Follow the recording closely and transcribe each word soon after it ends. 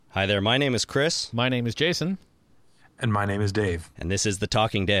Hi there, my name is Chris. My name is Jason. And my name is Dave. And this is The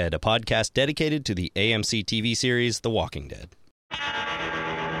Talking Dead, a podcast dedicated to the AMC TV series The Walking Dead.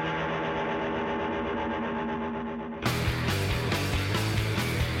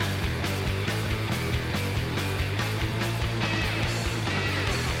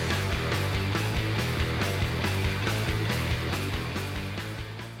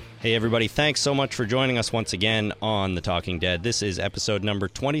 Hey everybody, thanks so much for joining us once again on The Talking Dead. This is episode number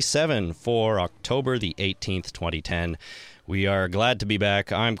 27 for October the 18th, 2010. We are glad to be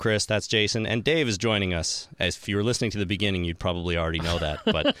back. I'm Chris, that's Jason, and Dave is joining us. As if you were listening to the beginning, you'd probably already know that,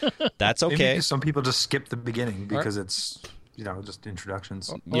 but that's okay. Maybe some people just skip the beginning because it's, just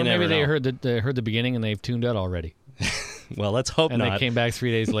introductions. Or maybe they heard the beginning and they've tuned out already. Well, let's hope and not. And they came back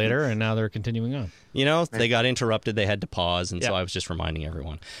 3 days later, and now they're continuing on. They got interrupted. They had to pause, and so I was just reminding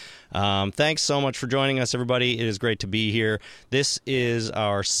everyone. Thanks so much for joining us, everybody. It is great to be here. This is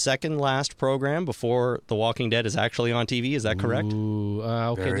our second last program before The Walking Dead is actually on TV. Is that correct? Ooh,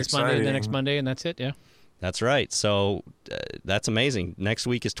 okay, Very this Monday, exciting. the next Monday, and that's it, yeah. That's right. So that's amazing. Next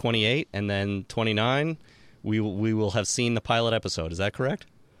week is 28, and then 29, we will have seen the pilot episode. Is that correct?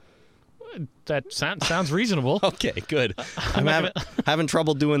 That sounds reasonable. Okay, good. I'm having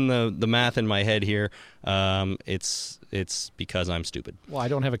trouble doing the math in my head here. It's because I'm stupid. Well, I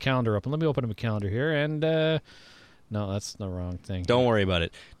don't have a calendar up. Let me open up a calendar here, and no, that's the wrong thing. Don't worry about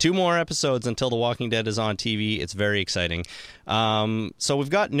it. 2 more episodes until The Walking Dead is on TV. It's very exciting. So we've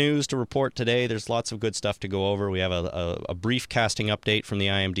got news to report today. There's lots of good stuff to go over. We have a brief casting update from the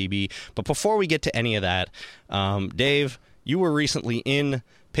IMDb. But before we get to any of that, Dave, you were recently in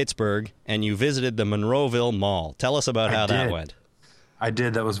Pittsburgh, and you visited the Monroeville Mall. Tell us about how that went. I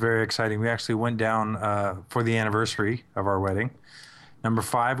did. That was very exciting. We actually went down for the anniversary of our wedding. Number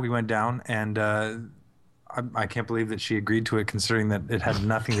 5, we went down, and I can't believe that she agreed to it, considering that it had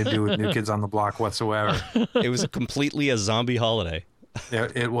nothing to do with New Kids on the Block whatsoever. It was completely a zombie holiday.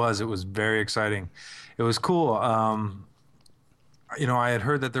 It was. It was very exciting. It was cool. I had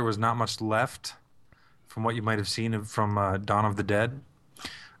heard that there was not much left from what you might have seen from Dawn of the Dead.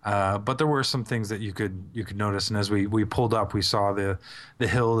 But there were some things that you could notice, and as we pulled up, we saw the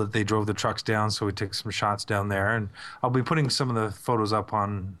hill that they drove the trucks down, so we took some shots down there, and I'll be putting some of the photos up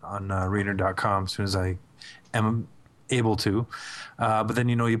on Reader.com as soon as I am able to. But then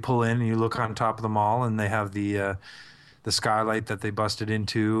you pull in and you look on top of the mall, and they have the skylight that they busted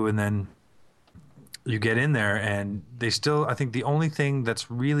into, and then you get in there, and they still, I think the only thing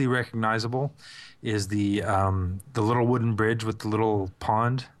that's really recognizable is the little wooden bridge with the little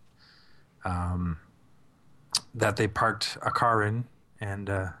pond that they parked a car in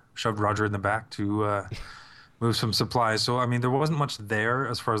and shoved Roger in the back to move some supplies. So, there wasn't much there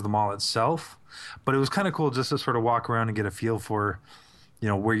as far as the mall itself, but it was kind of cool just to sort of walk around and get a feel for,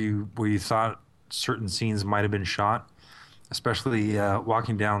 where you thought certain scenes might have been shot, especially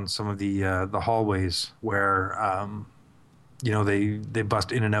walking down some of the hallways where, they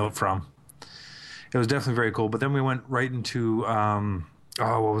bust in and out from. It was definitely very cool. But then we went right into,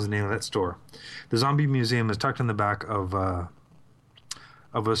 what was the name of that store? The Zombie Museum is tucked in the back of a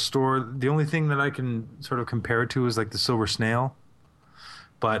store. The only thing that I can sort of compare it to is like the Silver Snail,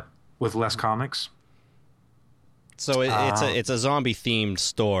 but with less comics. So it's a zombie themed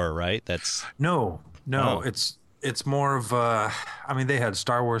store, right? No. Oh. It's more of they had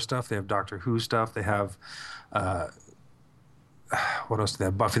Star Wars stuff, they have Doctor Who stuff, they have what else do they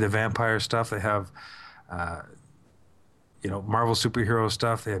have? Buffy the Vampire stuff. They have, Marvel superhero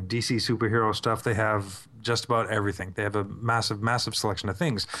stuff. They have DC superhero stuff. They have just about everything. They have a massive, massive selection of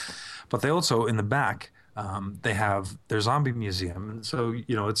things. But they also, in the back, they have their zombie museum. And so,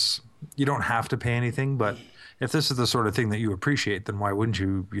 you don't have to pay anything, but if this is the sort of thing that you appreciate, then why wouldn't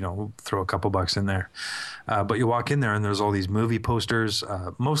you, throw a couple bucks in there? But you walk in there and there's all these movie posters,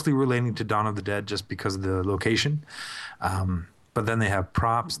 mostly relating to Dawn of the Dead just because of the location. But then they have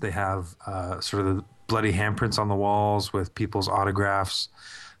props. They have sort of the bloody handprints on the walls with people's autographs.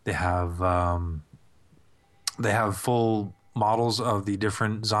 They have full models of the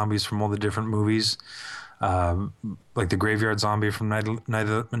different zombies from all the different movies, like the graveyard zombie from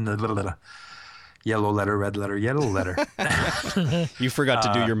Yellow Letter, Red Letter, Yellow Letter. You forgot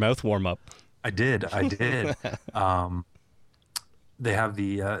to do your mouth warm up. I did. They have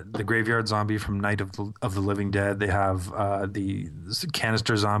the graveyard zombie from Night of the Living Dead. They have the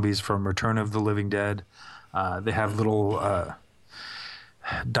canister zombies from Return of the Living Dead. They have little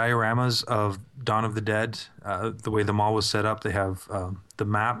dioramas of Dawn of the Dead. The way the mall was set up, they have the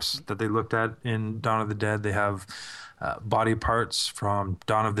maps that they looked at in Dawn of the Dead. They have body parts from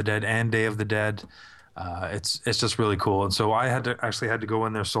Dawn of the Dead and Day of the Dead. It's just really cool. And so I had to go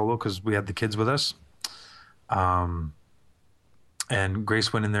in there solo because we had the kids with us. And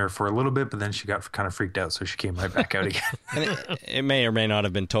Grace went in there for a little bit, but then she got kind of freaked out, so she came right back out again. And it may or may not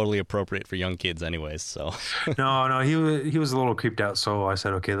have been totally appropriate for young kids, anyways. So No, he was a little creeped out. So I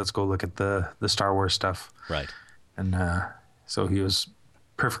said, okay, let's go look at the Star Wars stuff. right. And so he was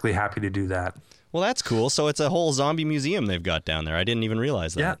perfectly happy to do that. Well, that's cool. So it's a whole zombie museum they've got down there. I didn't even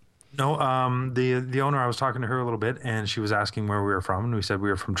realize that. Yeah. No, the owner, I was talking to her a little bit, and she was asking where we were from, and we said we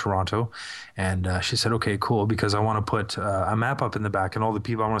were from Toronto, and she said, okay, cool, because I want to put a map up in the back, and all the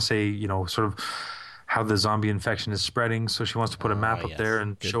people, I want to say, sort of how the zombie infection is spreading, so she wants to put a map up yes. there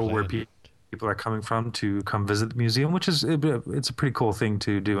and Good show where plan. people are coming from to come visit the museum, which is, it's a pretty cool thing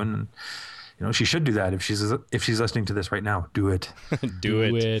to do, and she should do that if she's listening to this right now. Do it. Do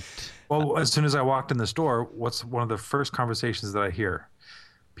it. Well, as soon as I walked in the store, what's one of the first conversations that I hear?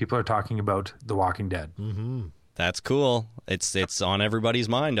 People are talking about The Walking Dead. Mm-hmm. That's cool. It's on everybody's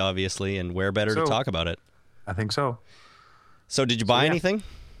mind, obviously, and where better to So- talk about it. I think so. So did you buy yeah. anything?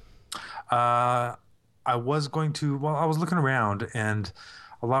 I was going to. Well, I was looking around, and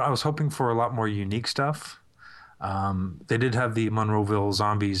I was hoping for a lot more unique stuff. They did have the Monroeville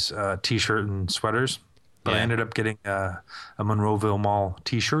Zombies T-shirt and sweaters, but I Yeah. ended up getting a Monroeville Mall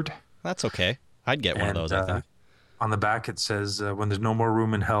T-shirt. That's okay. I'd get one of And, those, I think. On the back, it says, "When there's no more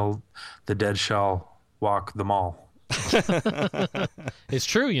room in hell, the dead shall walk the mall." It's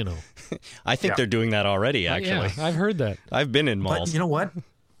true, I think yeah. they're doing that already, actually. Yeah, I've heard that. I've been in But malls. you know what?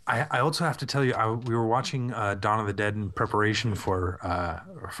 I also have to tell you, we were watching Dawn of the Dead in preparation for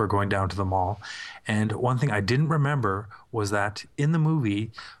going down to the mall, and one thing I didn't remember was that in the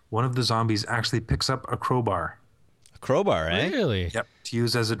movie, one of the zombies actually picks up a crowbar. A crowbar, eh? Really? Yep, to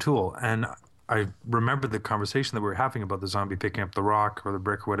use as a tool. And I remember the conversation that we were having about the zombie picking up the rock or the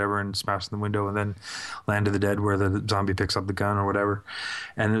brick or whatever and smashing the window, and then Land of the Dead where the zombie picks up the gun or whatever.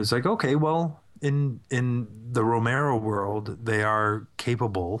 And it was like, okay, well, in the Romero world, they are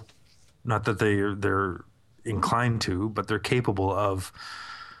capable, not that they're inclined to, but they're capable of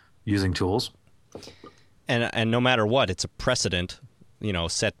using tools. And no matter what, it's a precedent,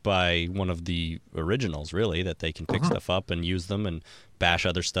 set by one of the originals, really, that they can pick stuff up and use them and bash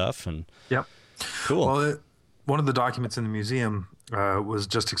other stuff. And Yep. cool. Well, one of the documents in the museum was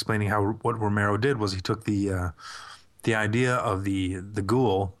just explaining how what Romero did was he took the idea of the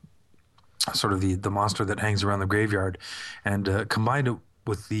ghoul, sort of the monster that hangs around the graveyard, and combined it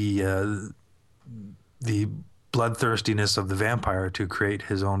with the bloodthirstiness of the vampire to create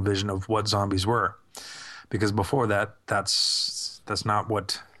his own vision of what zombies were. Because before that, that's not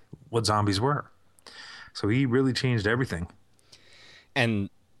what zombies were. So he really changed everything. And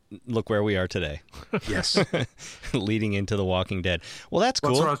look where we are today, Yes. leading into The Walking Dead. Well, that's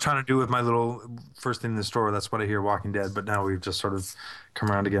That's cool. what I was trying to do with my little first thing in the store. That's what I hear, Walking Dead. But now we've just sort of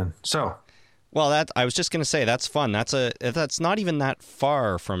come around again. So, Well, I was just going to say, that's fun. That's not even that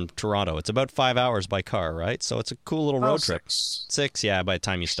far from Toronto. It's about 5 hours by car, right? So it's a cool little road trip. 6, yeah, by the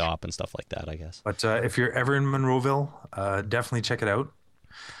time you stop and stuff like that, I guess. But if you're ever in Monroeville, definitely check it out.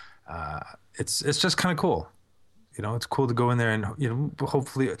 It's just kind of cool. It's cool to go in there and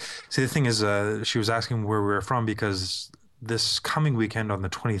hopefully. See, the thing is, she was asking where we were from because this coming weekend on the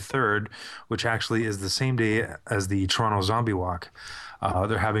 23rd, which actually is the same day as the Toronto Zombie Walk,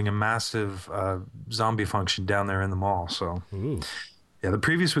 they're having a massive zombie function down there in the mall. So, yeah,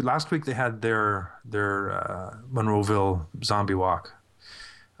 last week they had their Monroeville Zombie Walk,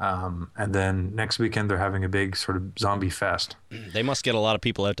 and then next weekend they're having a big sort of zombie fest. They must get a lot of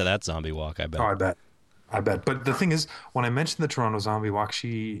people out to that zombie walk, I bet. Oh, I bet. But the thing is, when I mentioned the Toronto Zombie Walk,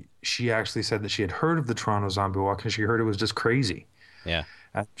 she actually said that she had heard of the Toronto Zombie Walk and she heard it was just crazy. Yeah.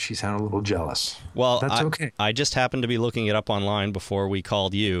 She sounded a little jealous. Well, That's okay. I just happened to be looking it up online before we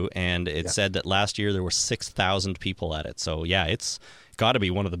called you, and it said that last year there were 6,000 people at it. So, yeah, it's got to be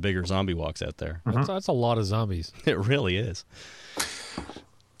one of the bigger zombie walks out there. That's a lot of zombies. It really is.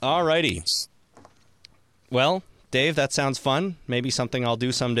 All righty. Well, Dave, that sounds fun. Maybe something I'll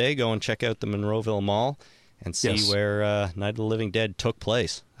do someday, go and check out the Monroeville Mall and see Yes. where Night of the Living Dead took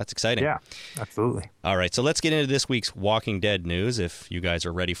place. That's exciting. Yeah, absolutely. All right, so let's get into this week's Walking Dead news, if you guys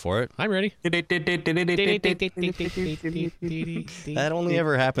are ready for it. I'm ready. That only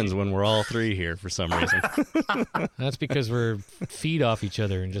ever happens when we're all three here for some reason, That's because we're feed off each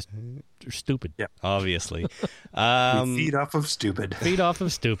other and just are stupid. Yeah. obviously. We feed off of stupid. Feed off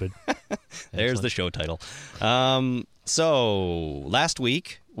of stupid. There's the show title. So last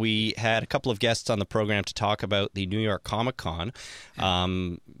week we had a couple of guests on the program to talk about the New York Comic Con.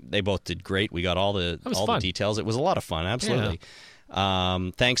 They both did great. We got all the was fun. details. It was a lot of fun, absolutely.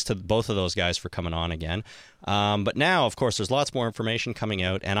 Thanks to both of those guys for coming on again. But now, of course, there's lots more information coming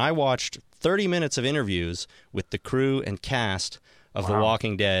out, and I watched 30 minutes of interviews with the crew and cast of The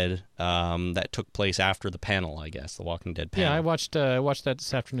Walking Dead that took place after the panel, I guess, The Walking Dead panel. Yeah, I watched that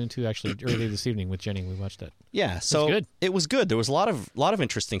this afternoon too. Actually, earlier this evening with Jenny, we watched that. Yeah, so it was good. There was a lot of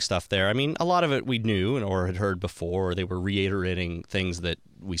interesting stuff there. I mean, a lot of it we knew or had heard before. Or they were reiterating things that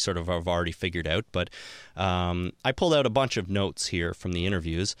we sort of have already figured out. But I pulled out a bunch of notes here from the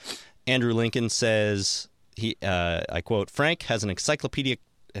interviews. Andrew Lincoln says, I quote, "Frank has an encyclopedic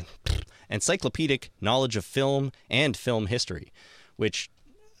knowledge of film and film history," which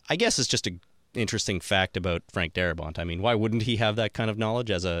I guess is just an interesting fact about Frank Darabont. I mean, why wouldn't he have that kind of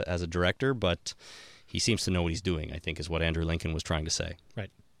knowledge as a director? But he seems to know what he's doing, I think, is what Andrew Lincoln was trying to say. Right.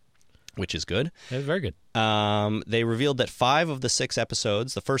 Which is good. That's very good. They revealed that 5 of the 6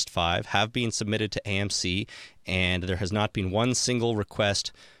 episodes, the first 5, have been submitted to AMC, and there has not been one single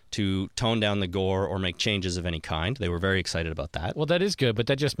request to tone down the gore or make changes of any kind. They were very excited about that. Well, that is good, but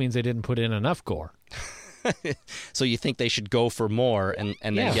that just means they didn't put in enough gore. So you think they should go for more and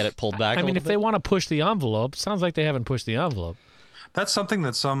then get it pulled back? I mean, if they want to push the envelope, sounds like they haven't pushed the envelope. That's something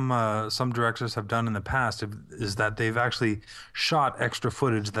that some directors have done in the past, is that they've actually shot extra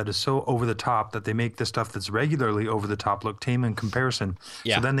footage that is so over the top that they make the stuff that's regularly over the top look tame in comparison.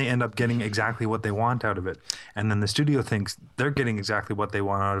 Yeah. So then they end up getting exactly what they want out of it. And then the studio thinks they're getting exactly what they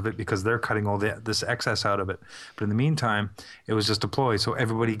want out of it because they're cutting all this excess out of it. But in the meantime, it was just a ploy, so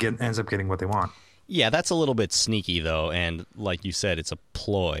everybody ends up getting what they want. Yeah, that's a little bit sneaky, though, and like you said, it's a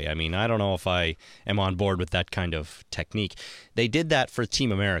ploy. I mean, I don't know if I am on board with that kind of technique. They did that for Team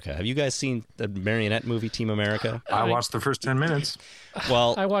America. Have you guys seen the marionette movie Team America? I watched the first 10 minutes.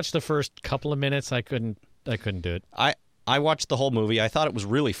 Well, I watched the first couple of minutes. I couldn't do it. I watched the whole movie. I thought it was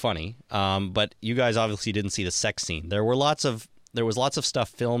really funny, but you guys obviously didn't see the sex scene. There was lots of stuff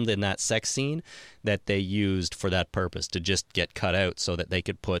filmed in that sex scene that they used for that purpose to just get cut out so that they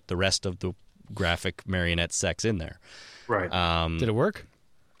could put the rest of the graphic marionette sex in there. Right. Did it work?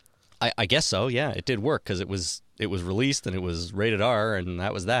 I guess so. Yeah, it did work because it was released and it was rated R, and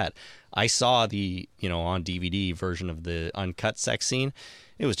that was that. I saw the on DVD version of the uncut sex scene.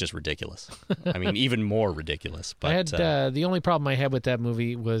 It was just ridiculous. I mean, even more ridiculous. But I had the only problem I had with that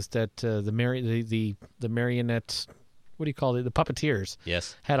movie was that the marionette. What do you call it? The puppeteers.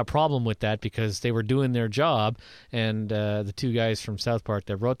 Yes. Had a problem with that because they were doing their job, and the 2 guys from South Park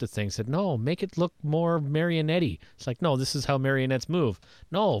that wrote the thing said, "No, make it look more marionette-y." It's like, no, this is how marionettes move.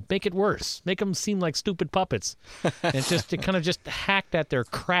 No, make it worse. Make them seem like stupid puppets. And it kind of just hacked at their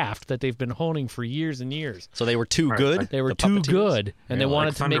craft that they've been honing for years and years. So they were too good? They were too good, and they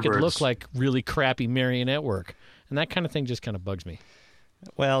wanted to make it Thunderbirds. look like really crappy marionette work. And that kind of thing just kind of bugs me.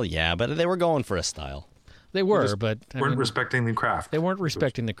 Well, yeah, but they were going for a style. They were, but Weren't respecting the craft. they weren't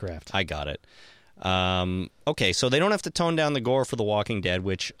respecting the craft. I got it. Okay, so they don't have to tone down the gore for The Walking Dead,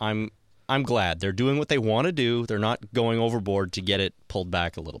 which I'm glad. They're doing what they want to do. They're not going overboard to get it pulled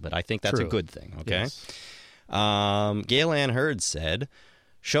back a little bit. I think that's True. a good thing, okay? Yes. Gail Ann Hurd said,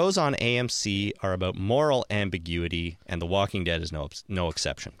 "Shows on AMC are about moral ambiguity, and The Walking Dead is no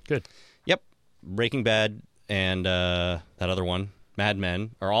exception." Good. Yep. Breaking Bad and that other one, Mad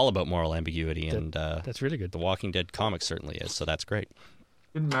Men, are all about moral ambiguity, and That's really good. The Walking Dead comic certainly is, so that's great.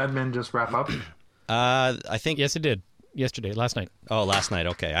 Didn't Mad Men just wrap up? I think... Yes, it did. Yesterday, last night. Oh, last night.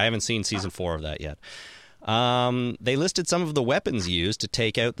 Okay. I haven't seen season 4 of that yet. They listed some of the weapons used to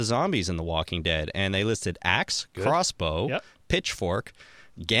take out the zombies in The Walking Dead, and they listed axe, crossbow, Yep. pitchfork,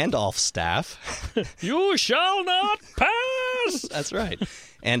 Gandalf's staff. You shall not pass! That's right.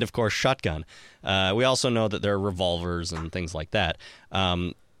 And, of course, shotgun. We also know that there are revolvers and things like that.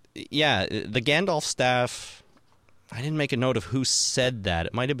 Yeah, the Gandalf staff... I didn't make a note of who said that.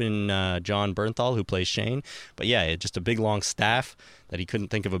 It might have been John Bernthal, who plays Shane. But yeah, just a big long staff that he couldn't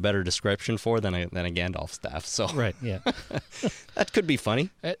think of a better description for than a Gandalf staff. So Right, yeah. that could be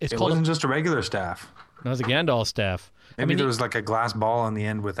funny. It's It called wasn't just a regular staff. it was a Gandalf staff. Maybe there was like a glass ball on the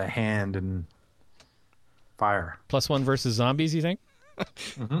end with a hand and fire. +1 versus zombies, you think?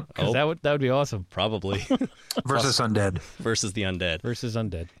 Oh. That would be awesome. Probably. Versus undead. Versus the undead. Versus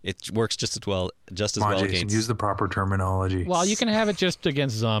undead. It works just as well Come on, Jason, against use the proper terminology. Well, you can have it just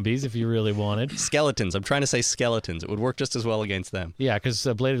against zombies if you really wanted. skeletons. I'm trying to say skeletons. It would work just as well against them. Yeah, because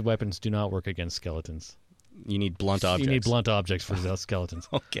bladed weapons do not work against skeletons. You need blunt objects. You need blunt objects for skeletons.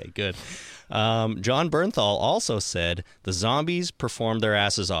 Okay, good. John Bernthal also said the zombies performed their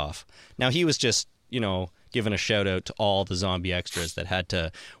asses off. Now, he was just, giving a shout out to all the zombie extras that had to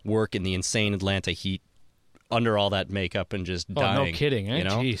work in the insane Atlanta heat under all that makeup and just dying. Oh, no kidding. Eh?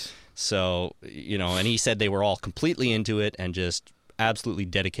 Jeez. So, and he said they were all completely into it and just absolutely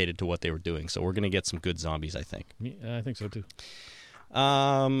dedicated to what they were doing. So we're going to get some good zombies, I think. Yeah, I think so too.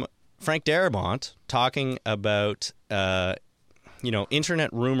 Frank Darabont talking about, internet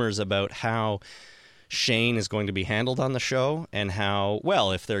rumors about how Shane is going to be handled on the show, and how,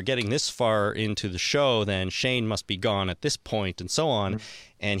 well, if they're getting this far into the show, then Shane must be gone at this point, and so on.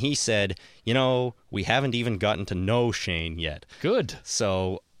 And he said, we haven't even gotten to know Shane yet. Good.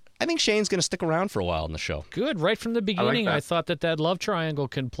 So I think Shane's going to stick around for a while in the show. Good. Right from the beginning, that. I thought that love triangle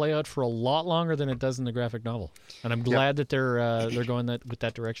can play out for a lot longer than it does in the graphic novel, and I'm glad that they're going with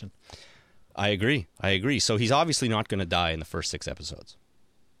that direction. I agree. So he's obviously not going to die in the first 6 episodes.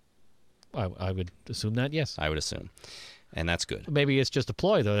 I would assume that, yes. I would assume. And that's good. Maybe it's just a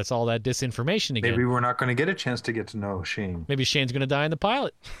ploy, though. That's all that disinformation again. Maybe we're not going to get a chance to get to know Shane. Maybe Shane's going to die in the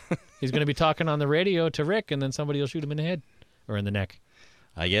pilot. He's going to be talking on the radio to Rick, and then somebody will shoot him in the head or in the neck.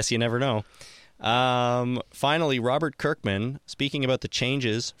 I guess you never know. Finally, Robert Kirkman, speaking about the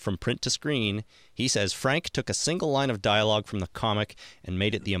changes from print to screen, he says Frank took a single line of dialogue from the comic and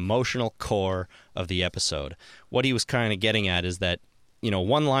made it the emotional core of the episode. What he was kind of getting at is that,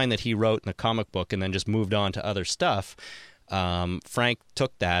 one line that he wrote in the comic book and then just moved on to other stuff, Frank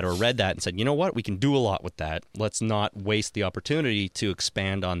took that or read that and said, you know what, we can do a lot with that. Let's not waste the opportunity to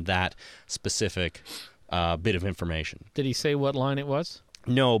expand on that specific bit of information. Did he say what line it was?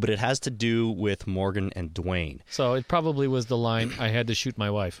 No, but it has to do with Morgan and Dwayne. So it probably was the line, I had to shoot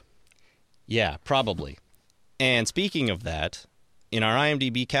my wife. Yeah, probably. And speaking of that, in our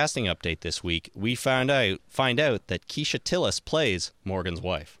IMDb casting update this week, we find out that Keisha Tillis plays Morgan's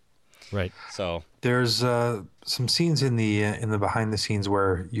wife. Right. So There's some scenes in the behind the scenes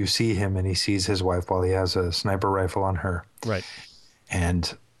where you see him and he sees his wife while he has a sniper rifle on her. Right.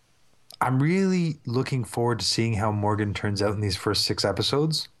 And I'm really looking forward to seeing how Morgan turns out in these first 6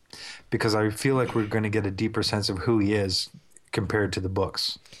 episodes, because I feel like we're going to get a deeper sense of who he is compared to the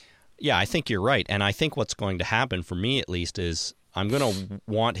books. yeah, I think you're right. And I think what's going to happen, for me at least, is I'm going to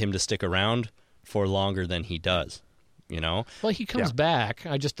want him to stick around for longer than he does. Well, he comes back.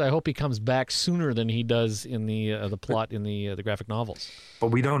 I hope he comes back sooner than he does in the plot in the graphic novels. But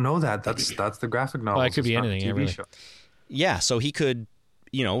we don't know that. That's the graphic novel. Well, it could be anything. TV Really. show. Yeah, so he could,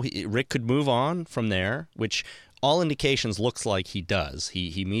 Rick could move on from there, which all indications looks like he does.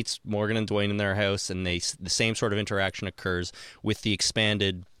 He meets Morgan and Dwayne in their house, and the same sort of interaction occurs with the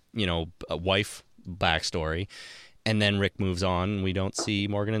expanded, wife backstory, and then Rick moves on, and we don't see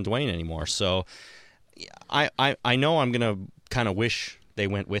Morgan and Dwayne anymore. So I know I'm going to kind of wish they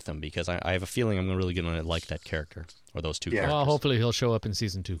went with him, because I have a feeling I'm really going to like that character, or those two characters. Well, hopefully he'll show up in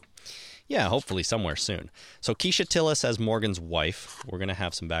season 2. Yeah, hopefully somewhere soon. So Keisha Tillis as Morgan's wife. We're going to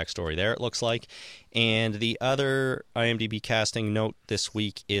have some backstory there, it looks like. And the other IMDb casting note this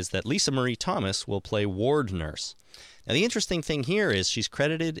week is that Lisa Marie Thomas will play ward nurse. Now, the interesting thing here is she's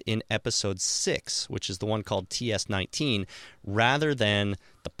credited in episode 6, which is the one called TS-19, rather than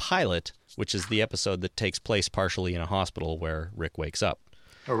the pilot, which is the episode that takes place partially in a hospital where Rick wakes up.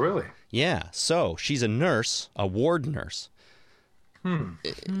 Oh, really? Yeah, so she's a nurse, a ward nurse.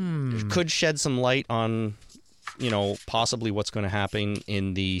 It could shed some light on, possibly what's going to happen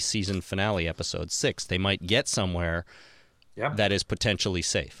in the season finale, episode 6. They might get somewhere that is potentially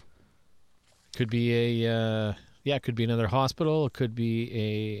safe. Could be it could be another hospital. It could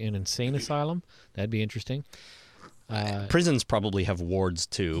be an insane asylum. That'd be interesting. Prisons probably have wards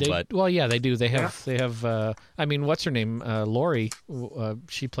too, but they do. They have. I mean, what's her name? Lori.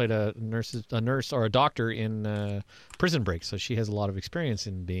 She played a nurse or a doctor in Prison Break, so she has a lot of experience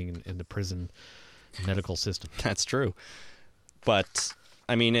in being in the prison medical system. That's true. But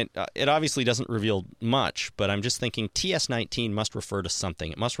I mean, it obviously doesn't reveal much. But I'm just thinking TS-19 must refer to something.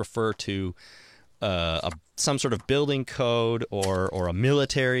 It must refer to some sort of building code or a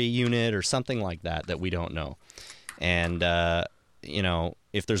military unit or something like that we don't know. And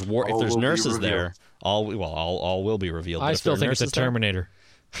if there's nurses there, all will be revealed. I But still think it's a Terminator.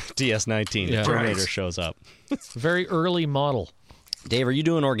 TS-19, the Terminator shows up. Very early model. Dave, are you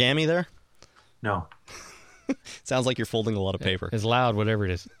doing origami there? No. Sounds like you're folding a lot of paper. It's loud, whatever it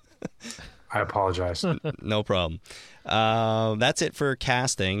is. I apologize. No problem. That's it for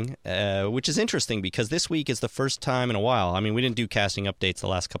casting, which is interesting because this week is the first time in a while. I mean, we didn't do casting updates the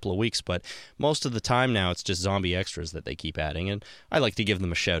last couple of weeks, but most of the time now it's just zombie extras that they keep adding. And I like to give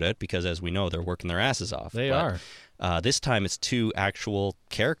them a shout out because, as we know, they're working their asses off. They are. This time it's 2 actual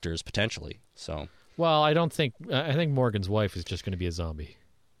characters, potentially. So. Well, I think Morgan's wife is just going to be a zombie.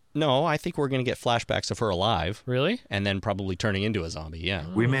 No, I think we're going to get flashbacks of her alive. Really? And then probably turning into a zombie, yeah.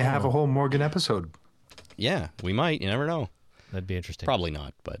 We may have a whole Morgan episode. Yeah, we might. You never know. That'd be interesting. Probably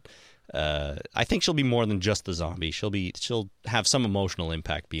not, but I think she'll be more than just the zombie. She'll have some emotional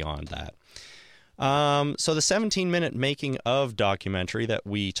impact beyond that. So the 17-minute making of documentary that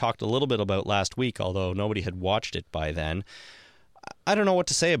we talked a little bit about last week, although nobody had watched it by then, I don't know what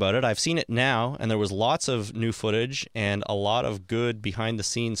to say about it. I've seen it now, and there was lots of new footage and a lot of good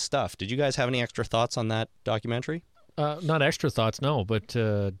behind-the-scenes stuff. Did you guys have any extra thoughts on that documentary? Not extra thoughts, no, but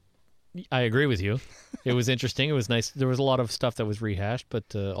I agree with you. It was interesting. It was nice. There was a lot of stuff that was rehashed,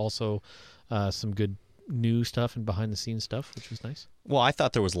 but also some good new stuff and behind-the-scenes stuff, which was nice. Well, I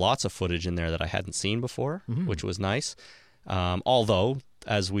thought there was lots of footage in there that I hadn't seen before, which was nice. Although,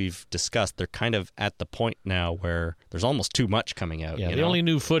 as we've discussed, they're kind of at the point now where there's almost too much coming out. Yeah, the only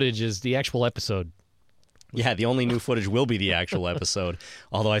new footage is the actual episode. Yeah, the only new footage will be the actual episode.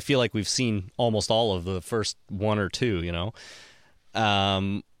 Although I feel like we've seen almost all of the first one or two,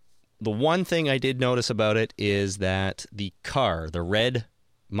 The one thing I did notice about it is that the car, the red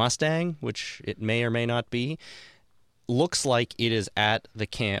Mustang, which it may or may not be, looks like it is at the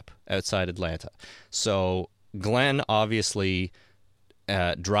camp outside Atlanta. So Glenn obviously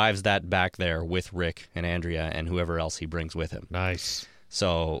drives that back there with Rick and Andrea and whoever else he brings with him. Nice.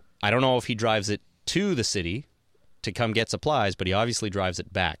 So I don't know if he drives it to the city to come get supplies, but he obviously drives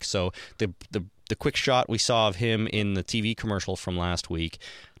it back. So the quick shot we saw of him in the TV commercial from last week,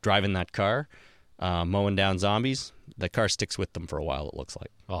 driving that car, mowing down zombies, the car sticks with them for a while, it looks like.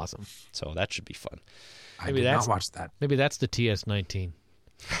 Awesome. So that should be fun. I did not watch that. Maybe that's the TS-19.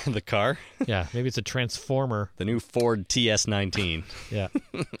 The car? Yeah, maybe it's a transformer. The new Ford TS-19. Yeah.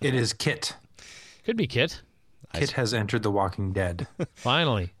 It is Kit. Could be Kit. Kit has entered The Walking Dead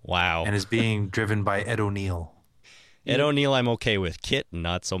Finally. Wow. and is being driven by Ed O'Neill. Ed O'Neill I'm okay with. Kit,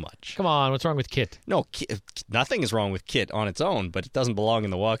 not so much. Come on, what's wrong with Kit? No, nothing is wrong with Kit on its own, but it doesn't belong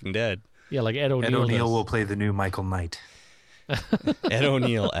in The Walking Dead. Yeah, like Ed O'Neill. Ed O'Neill does. will play the new Michael Knight. Ed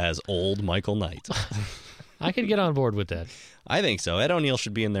O'Neill as old Michael Knight. I could get on board with that. I think so. Ed O'Neill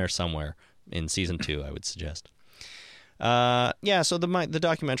should be in there somewhere in season 2, I would suggest. So the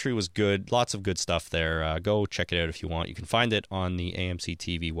documentary was good. Lots of good stuff there. Go check it out if you want. You can find it on the AMC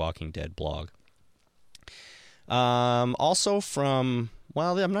TV Walking Dead blog. Also from,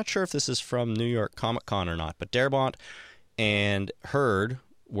 well, I'm not sure if this is from New York Comic Con or not, but Darabont and Hurd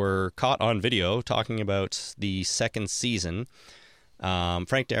were caught on video talking about the second season.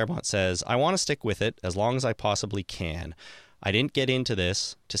 Frank Darabont says, "I want to stick with it as long as I possibly can. I didn't get into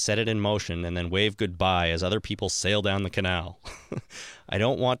this to set it in motion and then wave goodbye as other people sail down the canal. I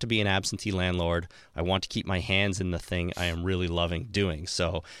don't want to be an absentee landlord. I want to keep my hands in the thing I am really loving doing."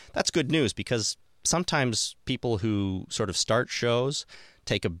 So that's good news, because sometimes people who sort of start shows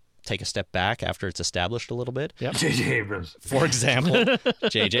take a step back after it's established a little bit. Yep. J.J. Abrams. For example,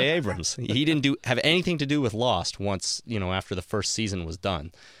 J.J. Abrams. He didn't have anything to do with Lost once, after the first season was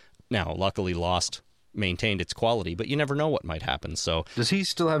done. Now, luckily, Lost maintained its quality, but you never know what might happen. So, Does he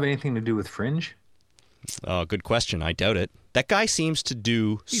still have anything to do with Fringe? good question. I doubt it. That guy seems to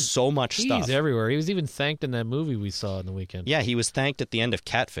do so much stuff. He's everywhere. He was even thanked in that movie we saw in the weekend. Yeah, he was thanked at the end of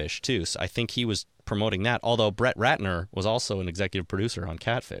Catfish, too. So I think he was promoting that, although Brett Ratner was also an executive producer on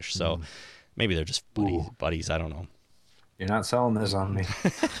Catfish. So maybe they're just buddies. I don't know. You're not selling this on me.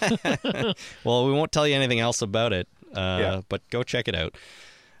 Well, we won't tell you anything else about it, but go check it out.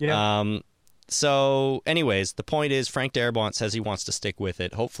 Yeah. So, anyways, the point is Frank Darabont says he wants to stick with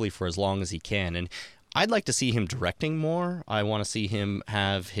it, hopefully for as long as he can. And I'd like to see him directing more. I want to see him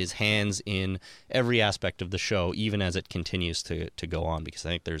have his hands in every aspect of the show, even as it continues to go on, because I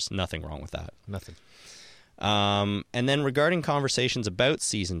think there's nothing wrong with that. Nothing. And then regarding conversations about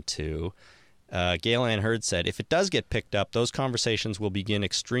Season 2, Gail Ann Hurd said, if it does get picked up, those conversations will begin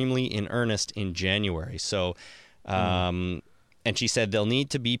extremely in earnest in January. So, and she said they'll need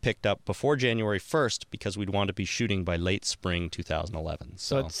to be picked up before January 1st because we'd want to be shooting by late spring 2011.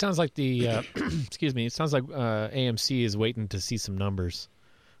 So it sounds like the excuse me. It sounds like AMC is waiting to see some numbers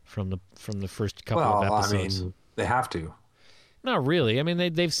from the first couple of episodes. I mean, they have to. Not really. I mean,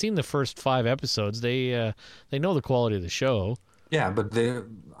 they've seen the first 5 episodes. They know the quality of the show. Yeah, but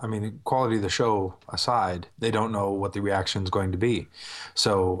quality of the show aside, they don't know what the reaction is going to be.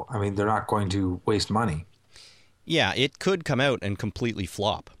 So, I mean, they're not going to waste money. Yeah, it could come out and completely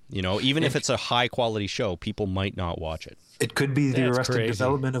flop. Even if it's a high-quality show, people might not watch it. It could be the That's Arrested crazy.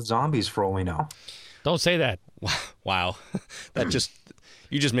 Development of zombies, for all we know. Don't say that. Wow.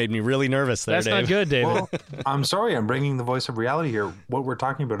 You just made me really nervous there, That's Dave. not good, David. Well, I'm sorry, I'm bringing the voice of reality here. What we're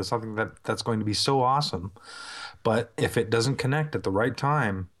talking about is something that's going to be so awesome. But if it doesn't connect at the right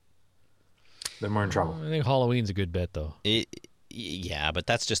time, then we're in trouble. I think Halloween's a good bet, though. Yeah, but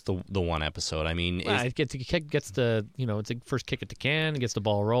that's just the one episode. I mean, It gets the it's a first kick at the can, it gets the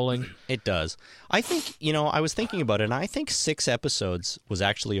ball rolling. it does. I think, I was thinking about it, and I think 6 episodes was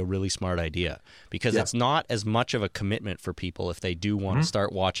actually a really smart idea because it's not as much of a commitment for people if they do want to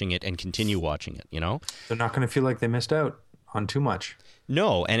start watching it and continue watching it, They're not going to feel like they missed out on too much.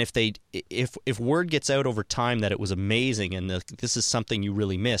 No, and if word gets out over time that it was amazing and this is something you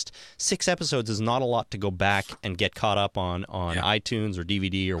really missed, 6 episodes is not a lot to go back and get caught up on iTunes or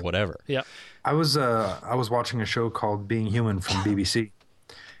DVD or whatever. Yeah. I was watching a show called Being Human from BBC,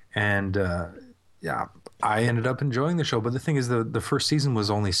 and I ended up enjoying the show. But the thing is, the first season was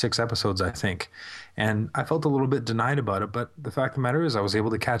only 6 episodes, I think, and I felt a little bit denied about it. But the fact of the matter is, I was able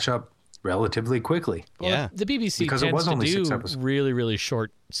to catch up relatively quickly. Well, Yeah. the BBC Because it tends was to only 6 do episodes. really, really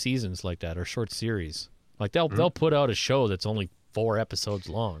short seasons like that, or short series. Like they'll put out a show that's only 4 episodes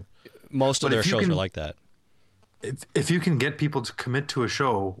long. Most of But their if you shows can- are like that. If you can get people to commit to a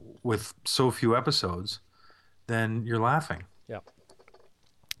show with so few episodes, then you're laughing. Yeah.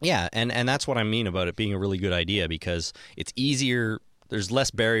 Yeah, and that's what I mean about it being a really good idea because it's easier. There's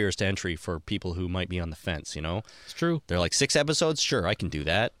less barriers to entry for people who might be on the fence, It's true. They're like 6 episodes, sure, I can do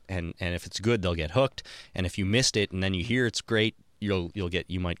that. And if it's good, they'll get hooked. And if you missed it and then you hear it's great, you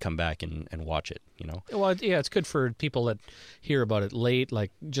might come back and watch it, Well, yeah, it's good for people that hear about it late,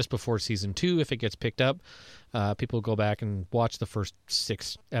 like just before season 2. If it gets picked up, people go back and watch the first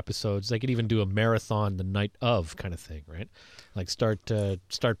 6 episodes. They could even do a marathon the night of kind of thing, right? Like start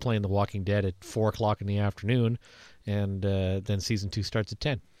playing The Walking Dead at 4:00 in the afternoon, and then season 2 starts at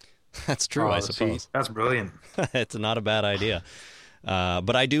 10. That's true, I suppose. That's brilliant. It's not a bad idea.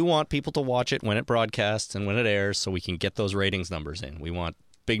 But I do want people to watch it when it broadcasts and when it airs so we can get those ratings numbers in. We want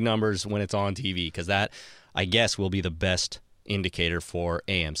big numbers when it's on TV because that, I guess, will be the best indicator for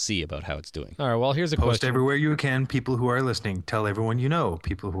AMC about how it's doing. All right, well, here's a Post question. everywhere you can. People who are listening, tell everyone you know.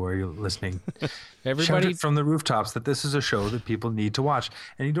 People who are listening, shout Everybody, it from the rooftops that this is a show that people need to watch,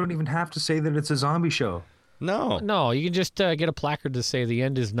 and you don't even have to say that it's a zombie show. No, you can just get a placard to say the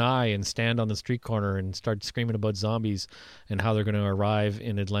end is nigh and stand on the street corner and start screaming about zombies and how they're going to arrive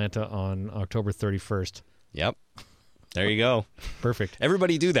in Atlanta on October 31st. Yep. There you go. Perfect.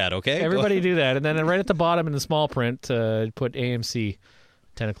 Everybody do that, okay? Everybody do that. And then right at the bottom in the small print, put AMC,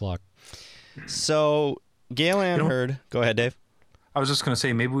 10 o'clock. So, Gail Ann Hurd. Go ahead, Dave. I was just going to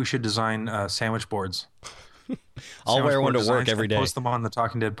say maybe we should design sandwich boards. I'll Sandwich wear one board to work designs every and day. Post them on the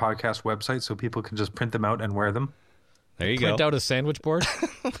Talking Dead podcast website so people can just print them out and wear them. There you Print go. out a sandwich board?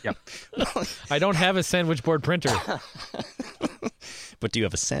 Yep. I don't have a sandwich board printer. But do you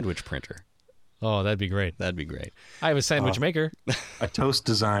have a sandwich printer? Oh, that'd be great. That'd be great. I have a sandwich maker A toast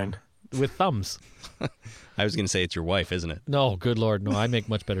design. with thumbs. I was going to say it's your wife, isn't it? No, good Lord, no. I make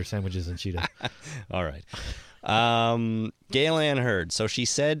much better sandwiches than she does. All right. Gail Ann Hurd. So she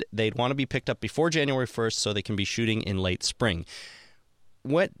said they'd want to be picked up before January 1st so they can be shooting in late spring.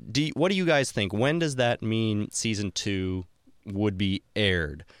 What do you guys think? When does that mean season 2 would be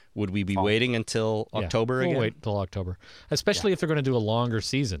aired? Would we be waiting until October we'll again? wait until October, especially if they're going to do a longer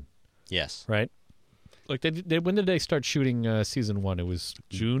season, Yes. right? Like when did they start shooting season 1? It was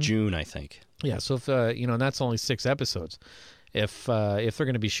June. June, I think. Yeah, so if and that's only 6 episodes. If they're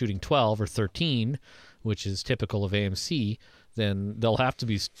going to be shooting 12 or 13, which is typical of AMC, then they'll have to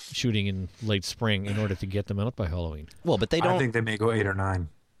be shooting in late spring in order to get them out by Halloween. Well, but they I don't. think they may go 8 or 9.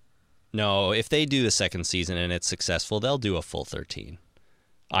 No, if they do the second season and it's successful, they'll do a full 13.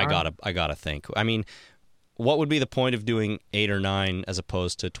 I gotta think. I mean, what would be the point of doing 8 or 9 as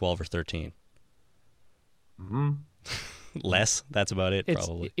opposed to 12 or 13? Less. That's about it,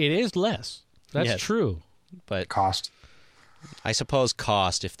 probably. It is less. That's Yes. true. But Cost. I suppose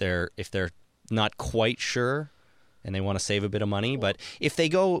cost if they're not quite sure and they want to save a bit of money. But if they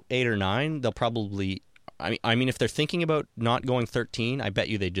go 8 or 9, they'll probably. I mean, if they're thinking about not going 13, I bet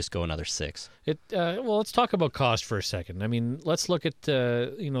you they'd just go another 6. Well, let's talk about cost for a second. I mean, let's look at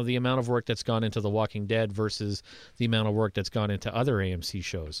the amount of work that's gone into The Walking Dead versus the amount of work that's gone into other AMC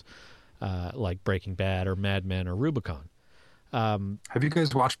shows, like Breaking Bad or Mad Men or Rubicon. Have you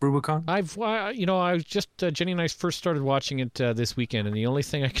guys watched Rubicon? I was just Jenny and I first started watching it this weekend, and the only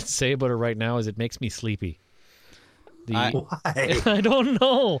thing I can say about it right now is it makes me sleepy. Why? I don't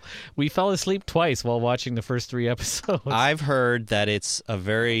know. We fell asleep twice while watching the first 3 episodes. I've heard that it's a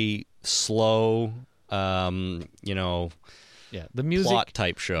very slow, Yeah, the music plot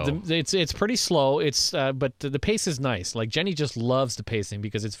type show. it's pretty slow. It's but the pace is nice. Like Jenny just loves the pacing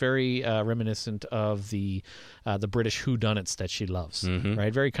because it's very reminiscent of the British whodunits that she loves.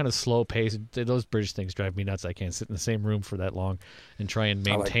 Right, very kind of slow pace. Those British things drive me nuts. I can't sit in the same room for that long and try and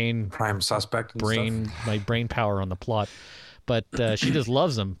maintain Prime Suspect and stuff. my brain power on the plot. but she just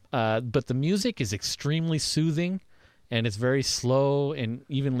loves them. But the music is extremely soothing, and it's very slow and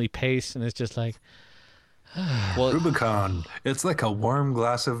evenly paced, and it's just like, Well, Rubicon. It's like a warm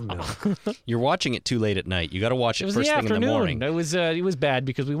glass of milk. you're watching it too late at night. You got to watch it it was first the thing afternoon. in the morning. It was bad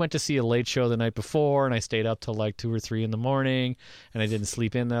because we went to see a late show the night before, and I stayed up till like 2 or 3 in the morning, and I didn't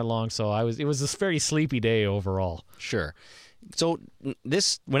sleep in that long. So it was this very sleepy day overall. Sure. So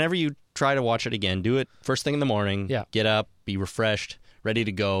whenever you try to watch it again, do it first thing in the morning. Yeah. Get up, be refreshed, ready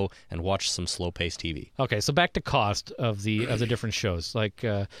to go, and watch some slow-paced TV. Okay, so back to cost of the different shows. Like,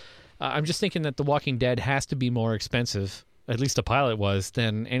 I'm just thinking that The Walking Dead has to be more expensive, at least the pilot was,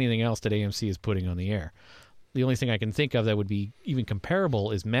 than anything else that AMC is putting on the air. The only thing I can think of that would be even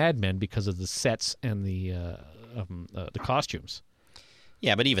comparable is Mad Men because of the sets and the costumes.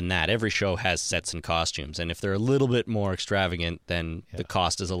 Yeah, but even that, every show has sets and costumes, and if they're a little bit more extravagant, then the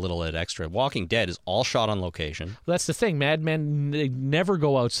cost is a little bit extra. Walking Dead is all shot on location. Well, that's the thing. Mad Men, they never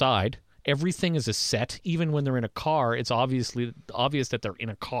go outside. Everything is a set. Even when they're in a car, it's obvious that they're in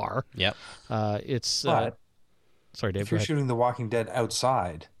a car. Yep. It's But sorry, Dave. if Go you're ahead. shooting The Walking Dead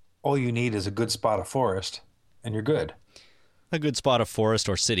outside, all you need is a good spot of forest, and you're good. A good spot of forest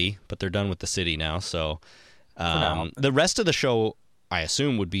or city, but they're done with the city now, so now. the rest of the show, I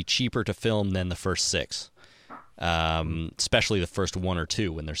assume, would be cheaper to film than the first 6, especially the first 1 or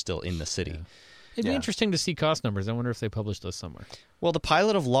 2 when they're still in the city. It'd be Yeah. interesting to see cost numbers. I wonder if they published those somewhere. Well, the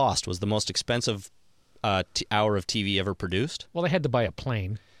pilot of Lost was the most expensive hour of TV ever produced, Well, they had to buy a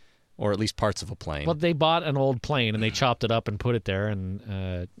plane. or at least parts of a plane. Well, they bought an old plane and they chopped it up and put it there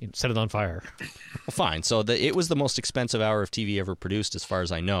and set it on fire. Well, fine. So it was the most expensive hour of TV ever produced, as far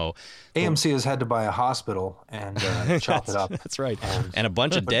as I know. AMC has had to buy a hospital and chop it up. That's right. And a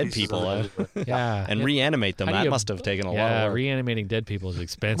bunch of put dead pieces people, of it. Yeah. and reanimate them. How do That you- must have taken a lot Yeah, of work. reanimating dead people is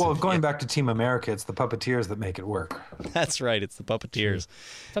expensive. Well, going back to Team America, it's the puppeteers that make it work. That's right. It's the puppeteers.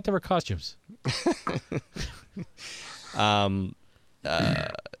 I thought they were costumes.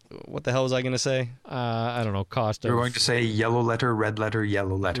 What the hell was I going to say? I don't know, cost You're of going to say yellow letter, red letter,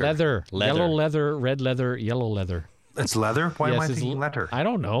 yellow letter. leather. Leather. Yellow leather, red leather, yellow leather. It's leather? Why am Yes, I it's thinking l- letter? I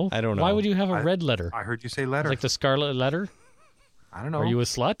don't know. I don't Why know. would you have a red letter? I heard you say letter. Like the scarlet letter? I don't know. Are you a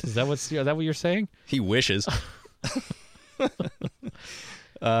slut? Is that what you're saying? He wishes. Why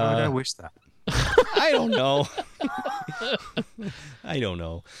would I wish that? I don't know. I don't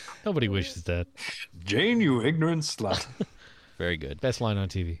know. Nobody wishes that. Jane, you ignorant slut. Very good. Best line on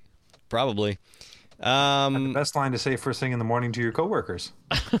TV. Probably. Best line to say first thing in the morning to your coworkers.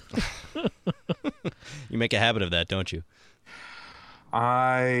 You make a habit of that, don't you?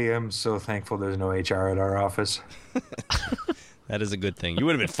 I am so thankful there's no HR at our office. That is a good thing. You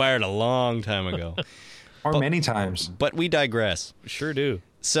would have been fired a long time ago. Or many times. But we digress. Sure do.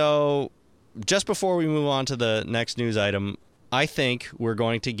 So, just before we move on to the next news item, I think we're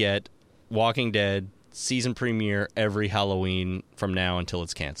going to get Walking Dead season premiere every Halloween from now until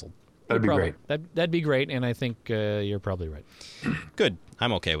it's canceled. That'd be great. That'd be great, and I think you're probably right. Good.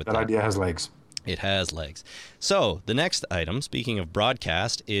 I'm okay with That that. idea has legs. It has legs. So, the next item, speaking of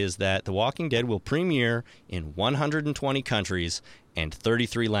broadcast, is that The Walking Dead will premiere in 120 countries and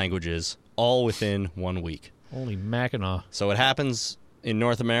 33 languages, all within 1 week. Holy Mackinac. So, it happens in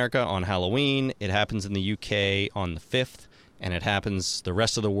North America on Halloween, it happens in the UK on the 5th, and it happens the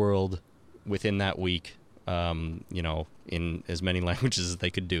rest of the world within that week, in as many languages as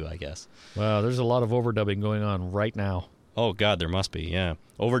they could do, I guess. Wow, there's a lot of overdubbing going on right now. Oh, God, there must be, yeah.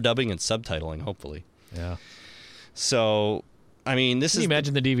 Overdubbing and subtitling, hopefully. Yeah. So, I mean, this Can is... you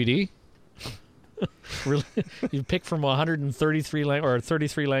imagine the DVD? Really? You pick from 133 or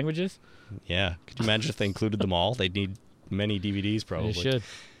 33 languages? Yeah. Could you imagine if they included them all? They'd need many DVDs, probably. You should.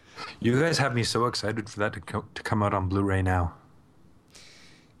 You guys have me so excited for that to come out on Blu-ray now.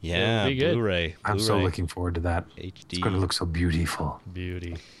 Yeah, It'd be good. Blu-ray. I'm so Blu-ray, looking forward to that. HD. It's going to look so beautiful.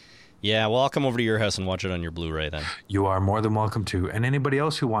 Beauty. Yeah, well, I'll come over to your house and watch it on your Blu-ray then. You are more than welcome to. And anybody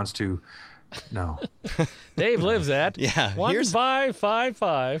else who wants to, no. Dave lives at Yeah,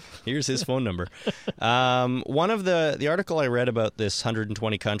 1555. Here's his phone number. One of the article I read about this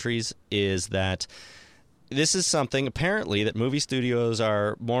 120 countries is that this is something, apparently, that movie studios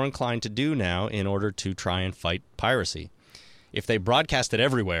are more inclined to do now in order to try and fight piracy. If they broadcast it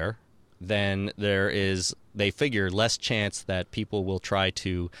everywhere, then there is, they figure, less chance that people will try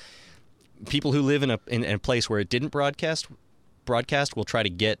to... People who live in a place where it didn't broadcast will try to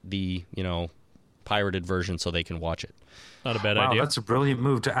get the, pirated version so they can watch it. Not a bad Wow, idea. that's a brilliant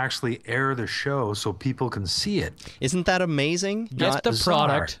move to actually air the show so people can see it. Isn't that amazing? Get the bizarre.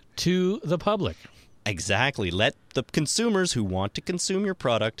 product to the public. Exactly. Let the consumers who want to consume your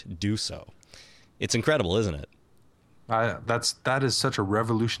product do so. It's incredible, isn't it? That is such a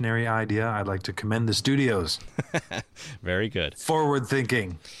revolutionary idea. I'd like to commend the studios. Very good. Forward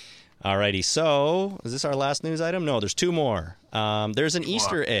thinking. Alrighty, so is this our last news item? No, there's two more. There's an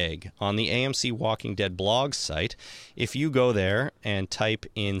Easter egg on the AMC Walking Dead blog site. If you go there and type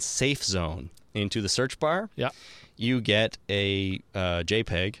in Safe Zone into the search bar, Yeah. you get a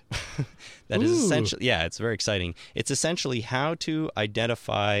JPEG that is essentially, yeah, it's very exciting. It's essentially how to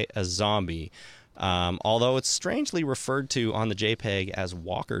identify a zombie, although it's strangely referred to on the JPEG as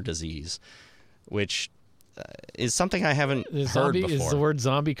Walker disease, which is something I haven't heard before. Is the word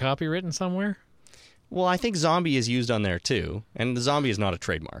zombie copywritten somewhere? Well, I think zombie is used on there too, and the zombie is not a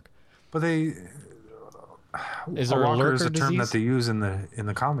trademark. But Is there a Walker lurker is a term disease? that they use in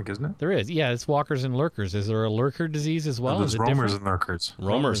the comic, isn't it? There is. Yeah, it's walkers and lurkers. Is there a lurker disease as well? There's Is it roamers different? and lurkers.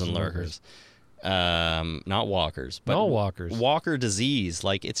 Roamers and lurkers. Not walkers. But No walkers. Walker disease,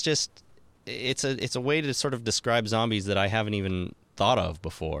 like it's a way to sort of describe zombies that I haven't even thought of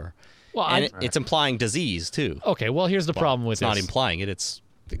before. Well, And it's implying disease too. okay, well, here's the problem with It's not this. implying it, it's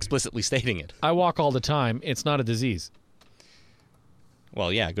explicitly stating it. I walk all the time. It's not a disease.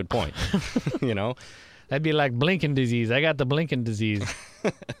 Well, yeah, good point. You know? That'd be like blinking disease. I got the blinking disease.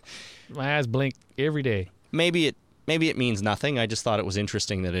 My eyes blink every day. Maybe it means nothing. I just thought it was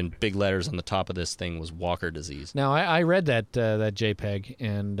interesting that in big letters on the top of this thing was Walker disease. Now, I read that JPEG,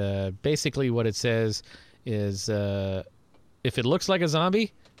 and basically what it says is if it looks like a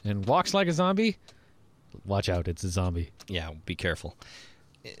zombie and walks like a zombie, watch out, it's a zombie. Yeah, be careful.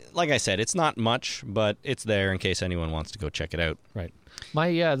 Like I said, it's not much, but it's there in case anyone wants to go check it out. Right.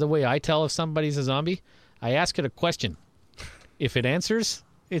 My the way I tell if somebody's a zombie, I ask it a question. If it answers,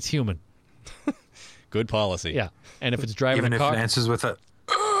 it's human. Good policy. Yeah. And if it's driving Even a if car, it answers with a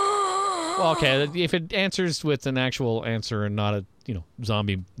well, okay. If it answers with an actual answer and not a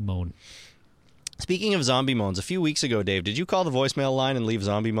zombie moan. Speaking of zombie moans, a few weeks ago, Dave, did you call the voicemail line and leave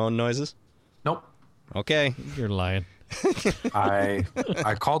zombie moan noises? nope. Okay. You're lying. I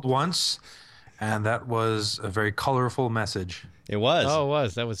called once, and that was a very colorful message, It was. Oh, it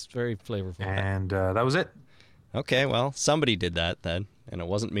was. That was very flavorful. and that was it. Okay, well, somebody did that then, and it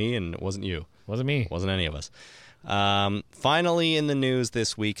wasn't me and it wasn't you. Wasn't me. It wasn't any of us. Finally in the news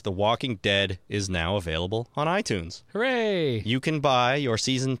this week, The Walking Dead is now available on iTunes. Hooray! You can buy your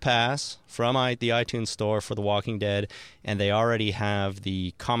season pass from the iTunes store for The Walking Dead, and they already have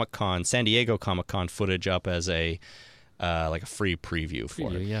the Comic-Con, San Diego Comic-Con footage up as a like a free preview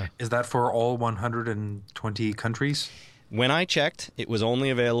for it. Yeah. Is that for all 120 countries? When I checked, it was only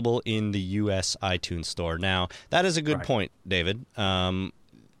available in the U.S. iTunes store. Now, that is a good point, David.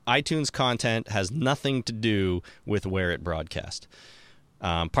 iTunes content has nothing to do with where it broadcast.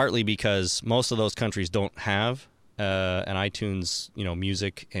 Partly because most of those countries don't have an iTunes,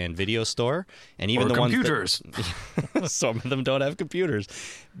 music and video store, and even Or the computers. ones some of them don't have computers,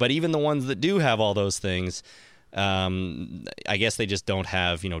 but even the ones that do have all those things, I guess they just don't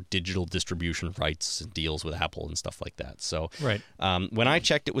have digital distribution rights and deals with Apple and stuff like that. So Right. when I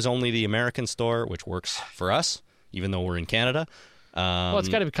checked, it was only the American store, which works for us, even though we're in Canada. Well, it's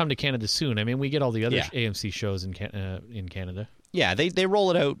got to come to Canada soon. I mean, we get all the other Yeah. AMC shows in Canada. Yeah, they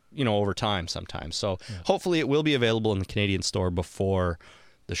roll it out, over time sometimes. So hopefully it will be available in the Canadian store before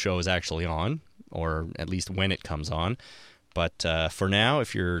the show is actually on, or at least when it comes on. But for now,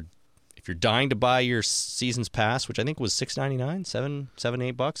 if you're dying to buy your season's pass, which I think was $6.99,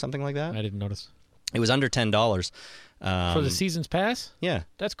 $7-8, something like that. I didn't notice. It was under $10. For the season's pass? Yeah,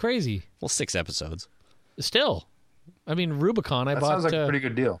 That's crazy. well, 6 episodes. Still. I mean, Rubicon, I That bought sounds like a pretty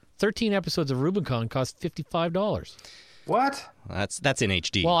good deal. 13 episodes of Rubicon cost $55. What? That's in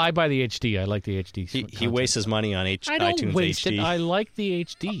HD. Well, I buy the HD. I like the HD. he content. wastes his money on I don't iTunes waste HD. it. I like the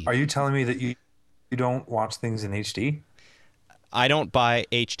HD. Are you telling me that you don't watch things in HD? I don't buy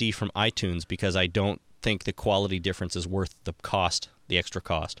HD from iTunes because I don't think the quality difference is worth the extra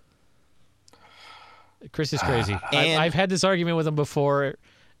cost. Chris is crazy. And- I've had this argument with him before.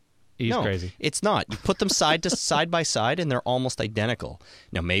 He's No, crazy. it's not. You put them side by side, and they're almost identical.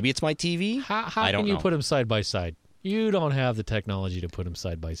 Now, maybe it's my TV. How I don't can you know. put them side by side? You don't have the technology to put them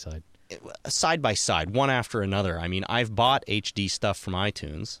side by side. Side by side, one after another. I mean, I've bought HD stuff from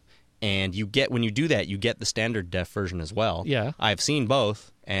iTunes, and when you do that, you get the standard def version as well. Yeah. I've seen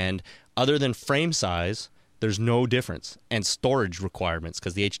both, and other than frame size, there's no difference, and storage requirements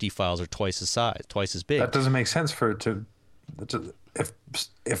because the HD files are twice as big. That doesn't make sense for it to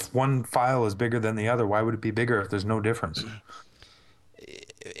if one file is bigger than the other, why would it be bigger if there's no difference?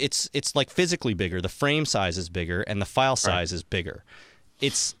 It's like physically bigger. The frame size is bigger, and the file size is bigger.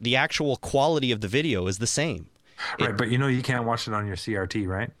 It's the actual quality of the video is the same. Right, but you can't watch it on your CRT,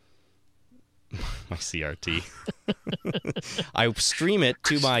 right? My CRT. I stream it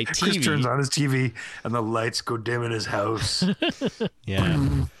to my Chris TV. turns on his TV and the lights go dim in his house.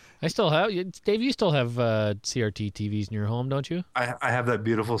 Yeah. I still have Dave. You still have CRT TVs in your home, don't you? I have that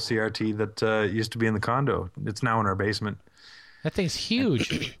beautiful CRT that used to be in the condo. It's now in our basement. That thing's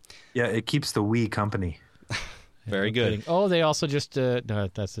huge. Yeah, it keeps the Wii company. Very No good. kidding. Oh, they also just no,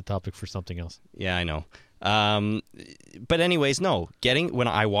 that's the topic for something else. Yeah, I know. But anyways, no. When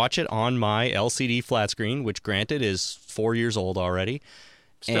I watch it on my LCD flat screen, which granted is 4 years old already,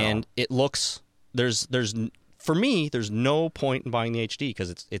 Still. and it looks for me, there's no point in buying the HD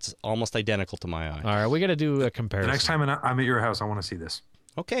because it's almost identical to my eye. All right, we got to do a The comparison. next time I'm at your house, I want to see this.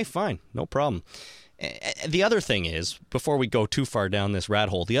 Okay, fine, no problem. The other thing is, before we go too far down this rat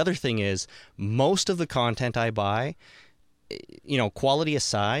hole, the other thing is most of the content I buy, quality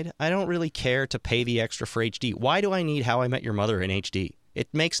aside, I don't really care to pay the extra for HD. Why do I need How I Met Your Mother in HD? It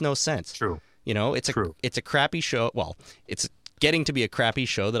makes no sense. True. It's a crappy show. Well, it's getting to be a crappy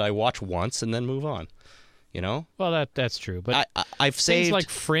show that I watch once and then move on. Well, that's true. But I've saved things like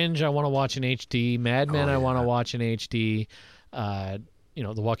Fringe, I want to watch in HD. Mad Men, I want to watch in HD. The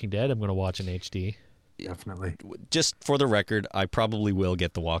Walking Dead, I'm going to watch in HD. Definitely. Just for the record, I probably will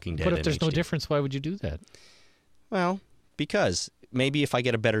get The Walking Dead. But if in there's no HD. difference, why would you do that? Well, because maybe if I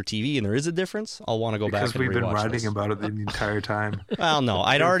get a better TV and there is a difference, I'll want to go back Because and we've been rewatch writing this. about it the entire time. Well, no,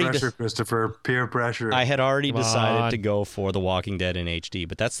 I'd Peer already pressure, Christopher. Peer pressure. I had already Come decided on. to go for The Walking Dead in HD,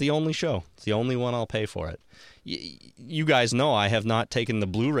 but that's the only show. It's the only one I'll pay for it. You guys know I have not taken the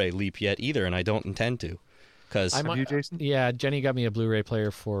Blu-ray leap yet either, and I don't intend to. Because Have you, Jason? Yeah, Jenny got me a Blu-ray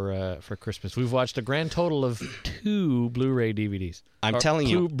player for Christmas. We've watched a grand total of 2 Blu-ray DVDs. I'm Or telling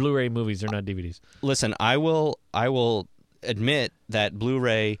you, 2 Blu-ray movies. They're not DVDs. listen, I will admit that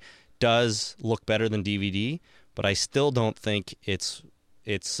Blu-ray does look better than DVD, but I still don't think it's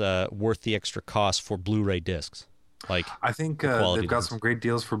worth the extra cost for Blu-ray discs. Like, I think quality they've got discs. some great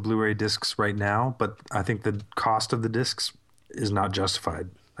deals for Blu-ray discs right now, but I think the cost of the discs is not justified.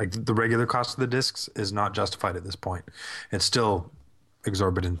 Like the regular cost of the discs is not justified at this point. It's still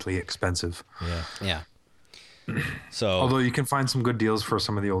exorbitantly expensive. Yeah. yeah. So, Although you can find some good deals for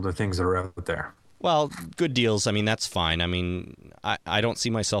some of the older things that are out there. well, good deals. I mean, that's fine. I mean, I don't see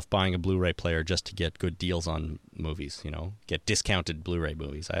myself buying a Blu-ray player just to get good deals on movies. Get discounted Blu-ray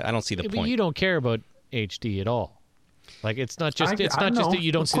movies. I don't see the But point. you don't care about HD at all. Like it's not just I just know. that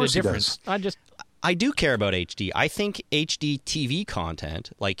you don't Of see the course he difference. I do care about HD. I think HD TV content,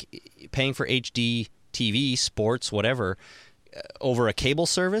 like paying for HD TV, sports, whatever, over a cable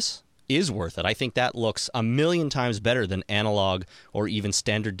service is worth it. I think that looks a million times better than analog or even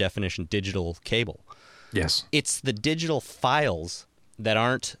standard definition digital cable. Yes. It's the digital files that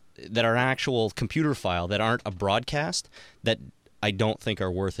are an actual computer file that aren't a broadcast that I don't think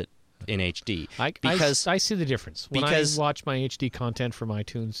are worth it in HD. I see the difference when because- I watch my HD content from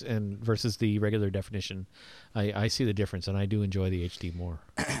iTunes and versus the regular definition. I see the difference, and I do enjoy the HD more.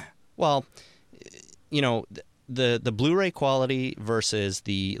 Well, the Blu-ray quality versus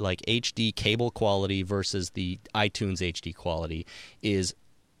the like HD cable quality versus the iTunes HD quality is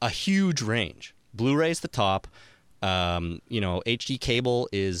a huge range. Blu-ray's the top. HD cable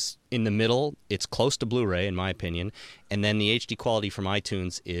is in the middle. It's close to Blu-ray, in my opinion. And then the HD quality from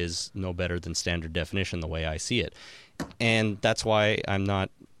iTunes is no better than standard definition, the way I see it. And that's why I'm not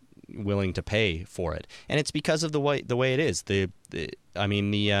willing to pay for it. And it's because of the way it is. The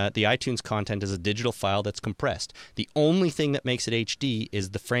iTunes content is a digital file that's compressed. The only thing that makes it HD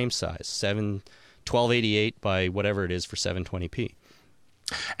is the frame size, 1288 by whatever it is for 720p.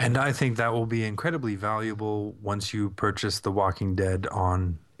 And I think that will be incredibly valuable once you purchase The Walking Dead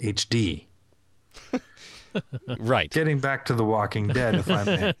on HD. Right. Getting back to The Walking Dead, if I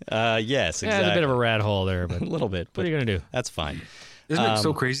may. Yes, exactly. Yeah, there's a bit of a rat hole there, but a little bit. what are But you gonna do? that's fine. Isn't it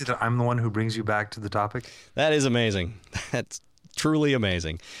so crazy that I'm the one who brings you back to the topic? That is amazing. That's truly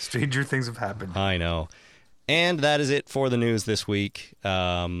amazing. Stranger things have happened. I know. And that is it for the news this week.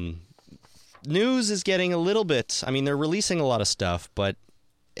 News is getting a little bit, they're releasing a lot of stuff, but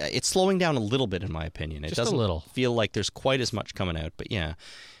it's slowing down a little bit, in my opinion. It Just a doesn't little. feel like there's quite as much coming out, but yeah.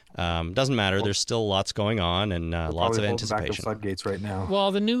 Doesn't matter. There's still lots going on and lots of Probably holding back the anticipation. floodgates right now.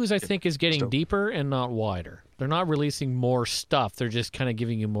 Well, the news I think is getting Still. deeper and not wider. They're not releasing more stuff. They're just kind of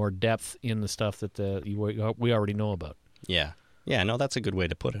giving you more depth in the stuff that we already know about. Yeah. Yeah, no, that's a good way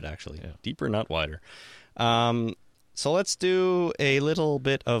to put it, actually. Yeah. Deeper, not wider. So let's do a little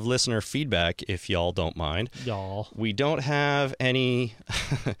bit of listener feedback, if y'all don't mind. Y'all. We don't have any...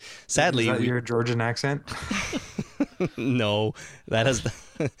 Sadly, Is that your Georgian accent? no, that is...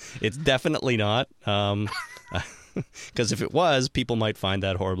 It's definitely not. Because if it was, people might find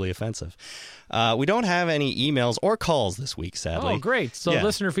that horribly offensive. We don't have any emails or calls this week, sadly. Oh, great. So Yeah.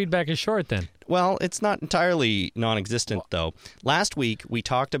 listener feedback is short then. Well, it's not entirely non-existent, though. Last week, we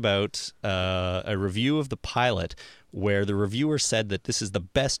talked about a review of the pilot where the reviewer said that this is the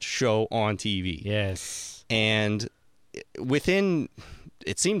best show on TV. Yes. And within,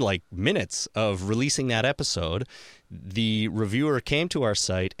 it seemed like minutes of releasing that episode, the reviewer came to our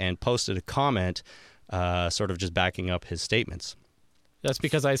site and posted a comment sort of just backing up his statements. That's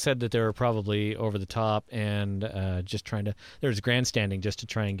because I said that they were probably over the top and just trying to, there's grandstanding just to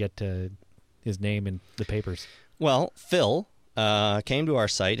try and get his name in the papers. Well, Phil came to our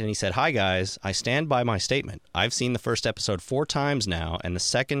site and he said, "Hi, guys. I stand by my statement. I've seen the first episode 4 times now, and the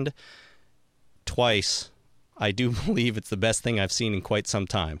second twice. I do believe it's the best thing I've seen in quite some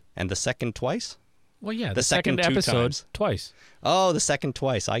time." And the second twice? Well, yeah, The second two episode times. twice. Oh, the second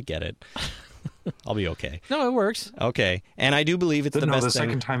twice. I get it. I'll be okay. No, it works. Okay. And I do believe it's the No, best the thing.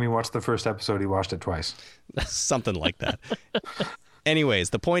 second time he watched the first episode, he watched it twice. Something like that. Anyways,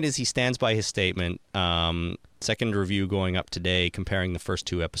 the point is he stands by his statement. Second review going up today, comparing the first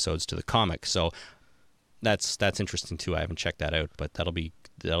 2 episodes to the comic. So that's interesting too. I haven't checked that out, but that'll be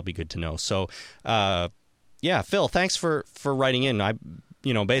good to know. So, yeah, Phil, thanks for writing in. I,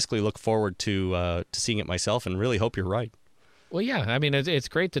 basically look forward to seeing it myself, and really hope you're right. Well, yeah. I mean, it's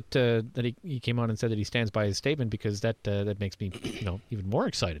great that he came on and said that he stands by his statement, because that makes me even more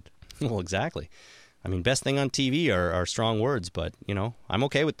excited. Well, exactly. I mean, best thing on TV are strong words, but, I'm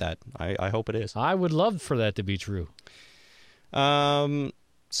okay with that. I hope it is. I would love for that to be true.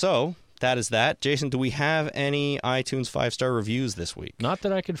 So, that is that. Jason, do we have any iTunes 5-star reviews this week? Not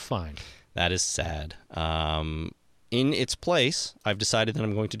that I could find. That is sad. In its place, I've decided that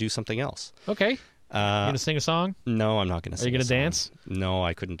I'm going to do something else. Okay. You going to sing a song? No, I'm not going to sing. Are you going to dance? No,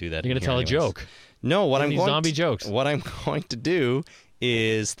 I couldn't do that. Are you going to tell a joke? No, what Any zombie jokes? What I'm going to do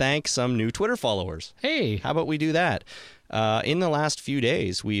is thank some new Twitter followers. Hey. How about we do that? In the last few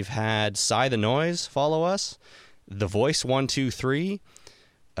days, we've had Cy the Noise follow us, The Voice 123,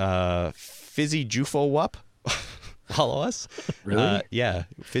 Fizzy Jufo Wup follow us. Really? Yeah,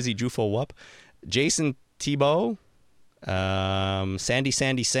 Fizzy Jufo Wup. Jason Thibault,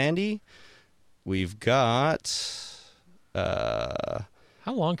 Sandy. We've got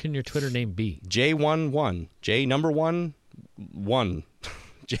How long can your Twitter name be? J11, J number 1,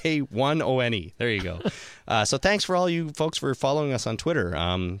 J1ONE. There you go. So thanks for all you folks for following us on Twitter.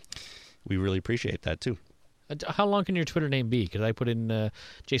 We really appreciate that too. How long can your Twitter name be? Because I put in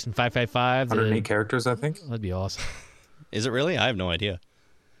Jason555. 108 characters, I think. That'd be awesome. Is it really? I have no idea.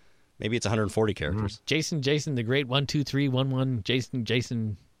 Maybe it's 140 characters. Jason the Great 12311.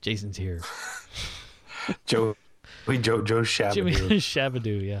 Jason's here. Joe Shabadoo. Jimmy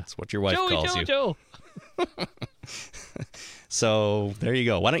Shabadoo, yeah. That's what your wife Joey calls you. Jojo. So there you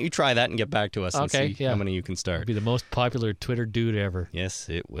go. Why don't you try that and get back to us and see how many you can start. Be the most popular Twitter dude ever. Yes,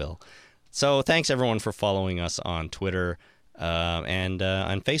 it will. So thanks everyone for following us on Twitter and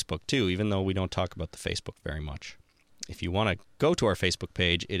on Facebook too, even though we don't talk about the Facebook very much. If you want to go to our Facebook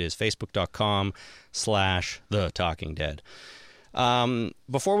page, it is facebook.com/TheTalkingDead.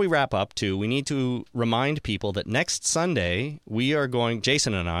 Before we wrap up too, we need to remind people that next Sunday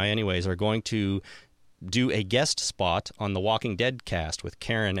Jason and I anyways, are going to do a guest spot on the Walking Dead cast with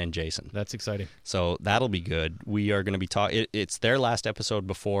Karen and Jason. That's exciting. So that'll be good. We are going to be talking. It's their last episode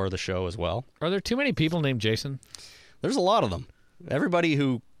before the show as well. Are there too many people named Jason? There's a lot of them. Everybody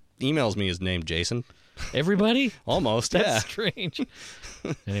who emails me is named Jason. Everybody? Almost, That's yeah. strange.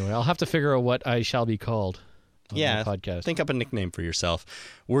 Anyway, I'll have to figure out what I shall be called on Yeah, the podcast. think up a nickname for yourself.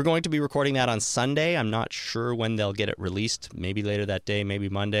 We're going to be recording that on Sunday. I'm not sure when they'll get it released. Maybe later that day, maybe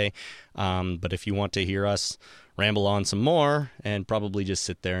Monday. But if you want to hear us ramble on some more and probably just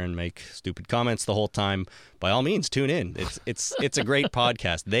sit there and make stupid comments the whole time, by all means, tune in. It's a great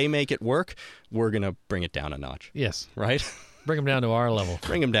podcast. They make it work. We're going to bring it down a notch. Yes. Right? Bring them down to our level.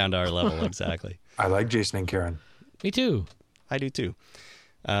 Bring them down to our level, exactly. I like Jason and Karen. Me too. I do too.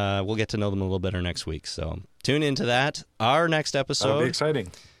 We'll get to know them a little better next week. So tune into that. Our next That'll be episode.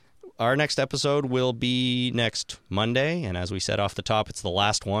 exciting. Our next episode will be next Monday, and as we said off the top, it's the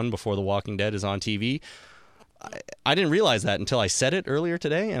last one before The Walking Dead is on TV. I didn't realize that until I said it earlier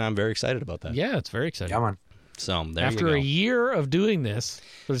today, and I'm very excited about that. Yeah, it's very exciting. Yeah, man. So there After you go. a year of doing this,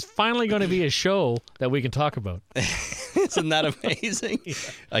 there's finally going to be a show that we can talk about. Isn't that amazing?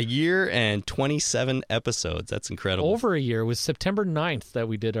 A year and 27 episodes. That's incredible. Over a year. It was September 9th that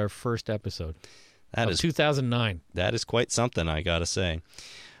we did our first episode That of is 2009. That is quite something, I gotta say.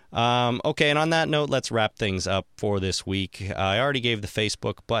 Okay, and on that note, let's wrap things up for this week. I already gave the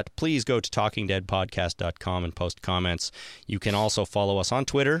Facebook, but please go to talkingdeadpodcast.com and post comments. You can also follow us on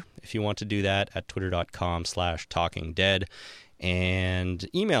Twitter if you want to do that at twitter.com/talkingdead,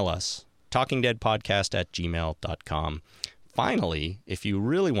 and email us, talkingdeadpodcast@gmail.com. Finally, if you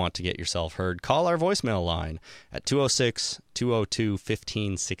really want to get yourself heard, call our voicemail line at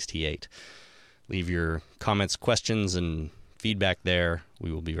 206-202-1568. Leave your comments, questions, and feedback there.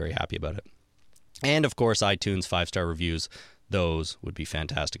 We will be very happy about it. And, of course, iTunes 5-star reviews. Those would be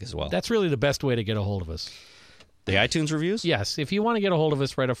fantastic as well. That's really the best way to get a hold of us. The iTunes reviews? Yes. If you want to get a hold of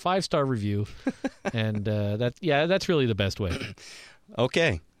us, write a 5-star review. And that's really the best way.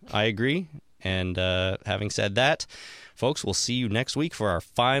 Okay. I agree. And having said that, folks, we'll see you next week for our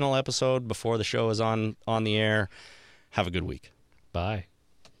final episode before the show is on the air. Have a good week. Bye.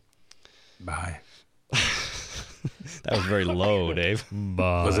 Bye. That was very low, Dave.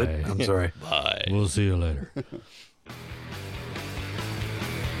 Bye. Was it? I'm sorry. Bye. We'll see you later.